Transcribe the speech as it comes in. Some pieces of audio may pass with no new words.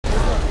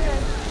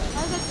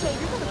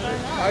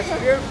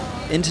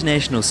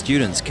International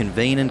students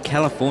convene in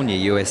California,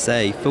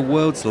 USA for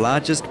world's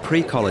largest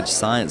pre-college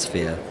science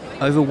fair.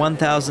 Over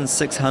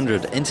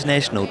 1,600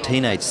 international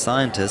teenage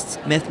scientists,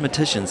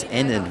 mathematicians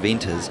and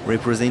inventors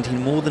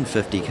representing more than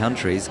 50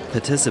 countries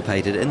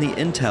participated in the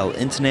Intel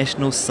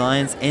International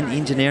Science and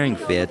Engineering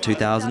Fair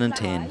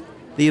 2010.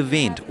 The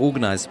event,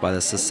 organised by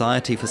the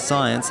Society for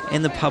Science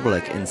and the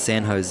public in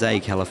San Jose,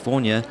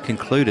 California,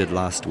 concluded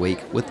last week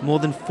with more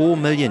than $4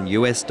 million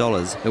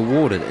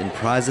awarded in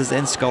prizes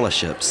and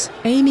scholarships.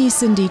 Amy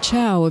Cindy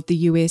Chyao of the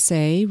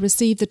USA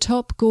received the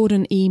top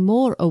Gordon E.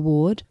 Moore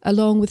Award,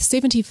 along with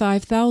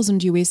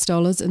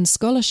 $75,000 in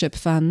scholarship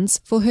funds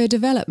for her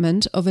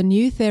development of a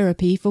new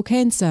therapy for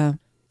cancer.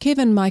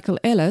 Kevin Michael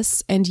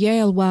Ellis and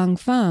Yale Wang,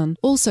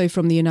 also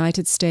from the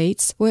United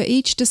States, were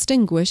each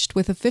distinguished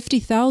with a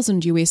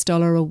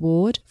 $50,000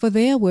 award for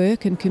their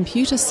work in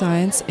computer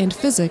science and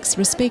physics,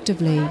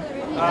 respectively.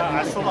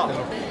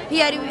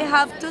 Here we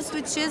have two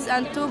switches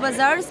and two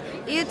buzzers.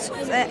 Each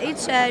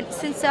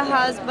sensor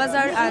has buzzer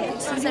and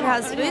each sensor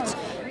has switch.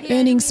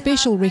 Earning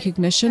special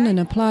recognition in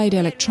applied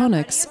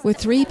electronics were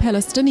three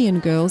Palestinian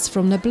girls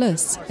from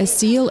Nablus,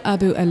 Aseel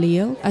Abu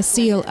Aleil,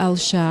 Aseel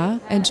Alshaar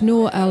and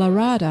Noor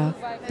Alarada.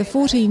 The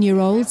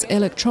 14-year-old's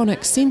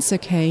electronic sensor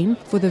cane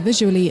for the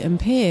visually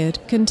impaired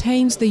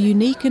contains the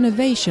unique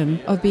innovation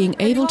of being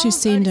able to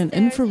send an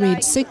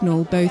infrared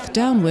signal both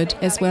downward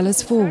as well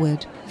as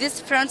forward. This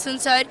front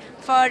sensor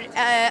for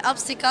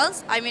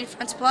obstacles,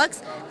 front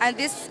blocks, and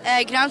this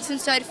ground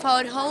sensor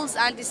for holes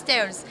and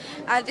stairs.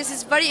 And this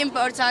is very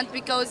important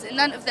because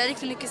none of the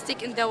electronic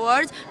stick in the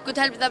world could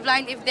help the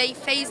blind if they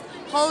face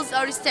holes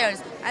or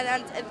stairs.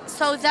 And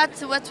so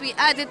that's what we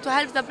added to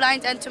help the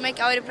blind and to make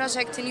our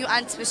project new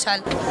and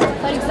special.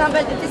 For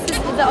example, this is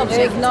the object.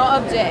 There is no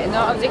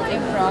object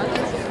in front.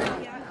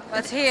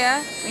 But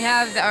here we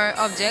have our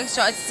object,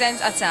 so it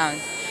sends a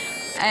sound.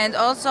 And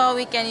also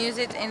we can use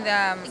it in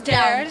the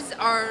stairs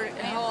or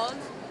holes,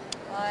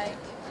 like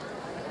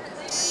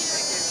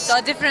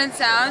so different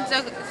sounds.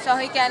 So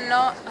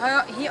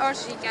he or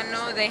she can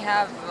know they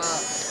have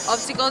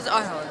obstacles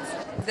or holes.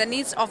 The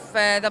needs of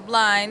the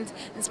blind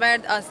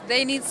inspired us.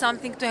 They need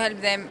something to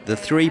help them. The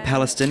three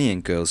Palestinian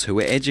girls who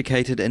were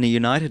educated in a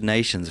United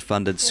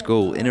Nations-funded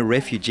school in a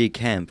refugee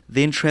camp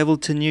then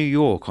travelled to New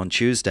York on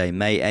Tuesday,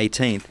 May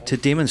 18th, to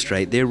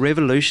demonstrate their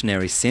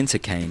revolutionary sensor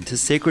cane to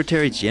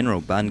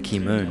Secretary-General Ban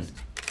Ki-moon.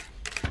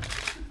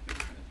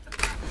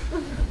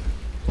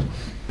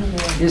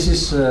 This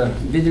is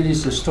literally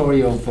the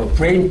story of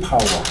brain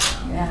power,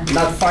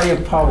 not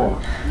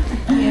firepower.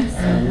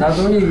 Yes. Not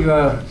only you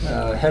are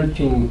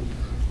helping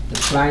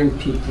the blind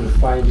people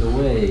find a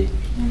way,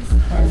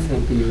 I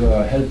think you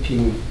are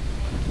helping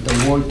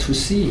the world to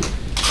see.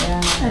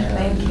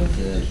 Thank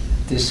you.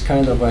 This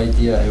kind of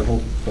idea, I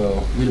hope,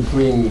 will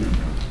bring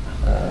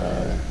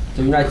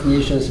the United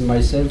Nations and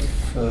myself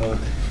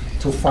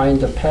to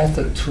find a path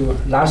to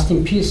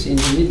lasting peace in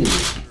the Middle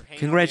East.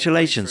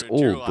 Congratulations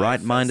all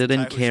bright-minded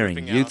and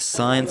caring youth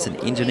science and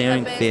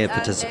engineering fair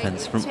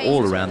participants from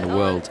all around the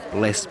world.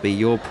 Blessed be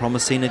your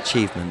promising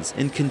achievements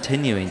in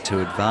continuing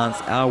to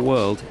advance our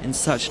world in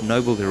such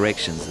noble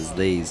directions as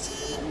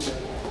these.